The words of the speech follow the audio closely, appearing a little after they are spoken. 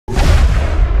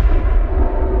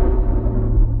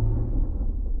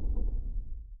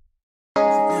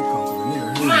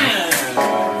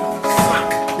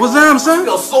happened, son? I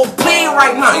feel so bad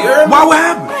right now, you heard me? Why, what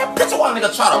happened? Man, bitch, one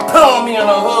nigga try to put on me in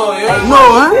the hood, you heard me? No,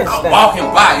 huh? I'm walking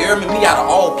by, you heard me? Me out of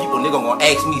all people, nigga gonna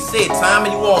ask me, say,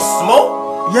 Tommy, you want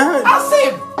smoke? Yeah. I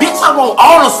said, bitch, I want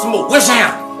all the smoke. Where's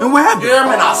him? And what happened? You heard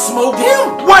me? And I smoked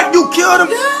him. What? You killed him?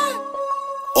 Yeah.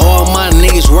 All my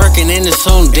niggas working and it's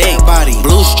on deck.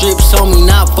 Blue strips on me,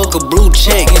 not fuck a blue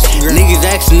check. Niggas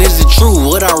asking, is it true?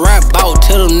 What I rap about?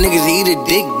 Tell them niggas eat a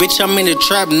dick, bitch, I'm in the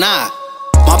trap, nah.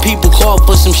 My people call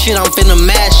for some shit, I'm finna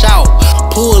mash out.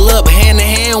 Pull up hand to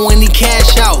hand when he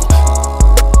cash out.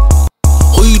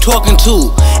 Who you talking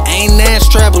to? Ain't that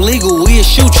strap illegal, we'll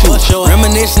shoot you.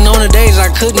 Reminiscing on the days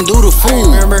I couldn't do the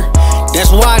fool. Remember? That's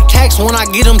why I text when I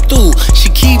get them through. She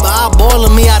keep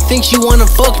eyeballing me, I think she wanna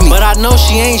fuck me, but I know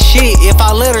she ain't shit. If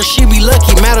I let her, she be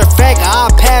lucky. Matter of fact,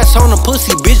 I'll pass on the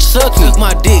pussy, bitch, suck me. Suck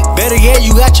my dick. Better yet,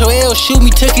 you got your L, shoot me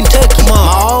to Kentucky. My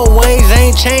old ways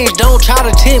ain't changed, don't try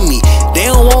to tempt me. They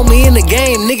don't want me in the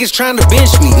game, niggas trying to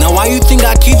bench me. Now why you think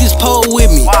I keep this pole with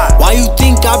me? Why you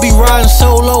think I be riding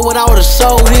solo without a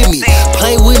soul with me?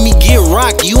 Play with me, get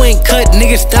rocked, you ain't cut,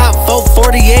 nigga, stop.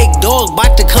 448 dog,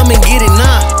 bout to come and get it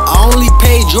now. I only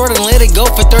paid Jordan, let it go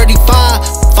for 35.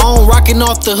 Phone rocking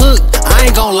off the hook, I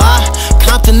ain't gon' lie.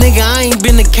 Compton nigga, I ain't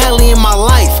been to Cali in my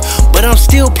life, but I'm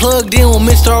still plugged in with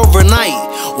Mr. Overnight.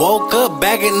 Woke up,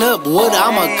 bagging up, what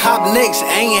I'ma cop next?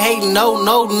 Ain't hating no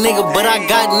nigga, but I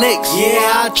got next.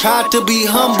 Yeah, I tried to be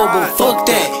humble, but fuck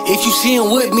that. If you see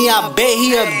him with me, I bet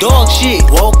he up dog shit.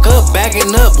 Woke up,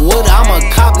 bagging up, what I'ma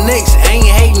cop next? Ain't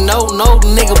hating no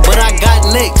nigga, but I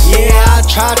got next. Yeah, I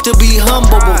tried to be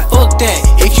humble, but fuck that.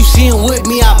 If you see him with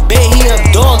me, I bet he up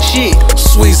dog shit.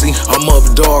 Sweezee, I'm up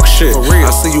dog shit. For real.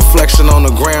 I see you flexing on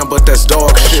the ground, but that's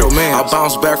dog shit. Man. I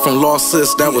bounced back from lost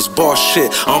sis, that was boss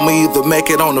shit. I'ma either make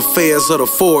it on the feds or the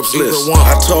Forbes list.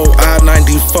 I told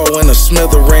I-94 in the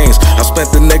smithereens. I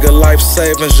spent the nigga life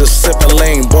savings just sipping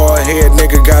lean. Boy head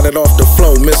nigga got it off the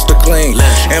flow, Mr. Clean.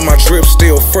 And my drip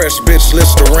still fresh, bitch,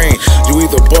 Listerine. You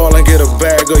either ball and get a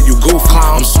bag or you goof.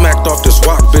 I'm smacked off this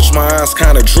rock, bitch, my eyes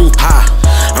kinda droop.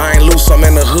 I ain't loose, I'm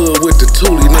in the hood with the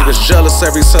toolie. Niggas jealous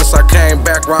ever since I came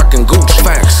back rockin' Gucci.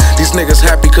 Facts. These niggas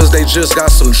happy cause they just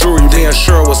got some jewelry. Being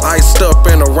sure was iced up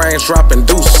in the range, dropping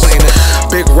deuces.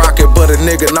 Big rocket, but a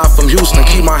nigga not from Houston.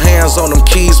 Keep my hands on them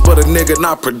keys, but a nigga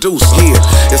not producing. Yeah,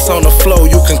 it's on the flow,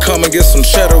 you can come and get some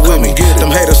cheddar with me.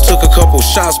 Them haters took a couple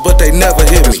shots, but they never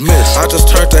hit me. I just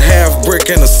turned a half brick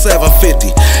into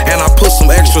 750, and I put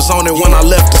some extras on it when I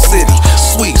left the city.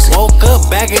 Sweezee. Woke up,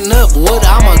 bagging up, what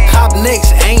I'ma cop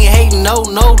next? Ain't hating no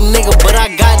nigga, but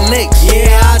I got next.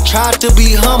 Yeah, I tried to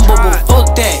be humble, but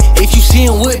fuck that. If you see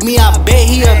him with me, I bet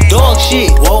he up dog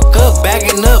shit. Woke up,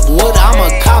 bagging up, what I'ma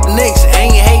cop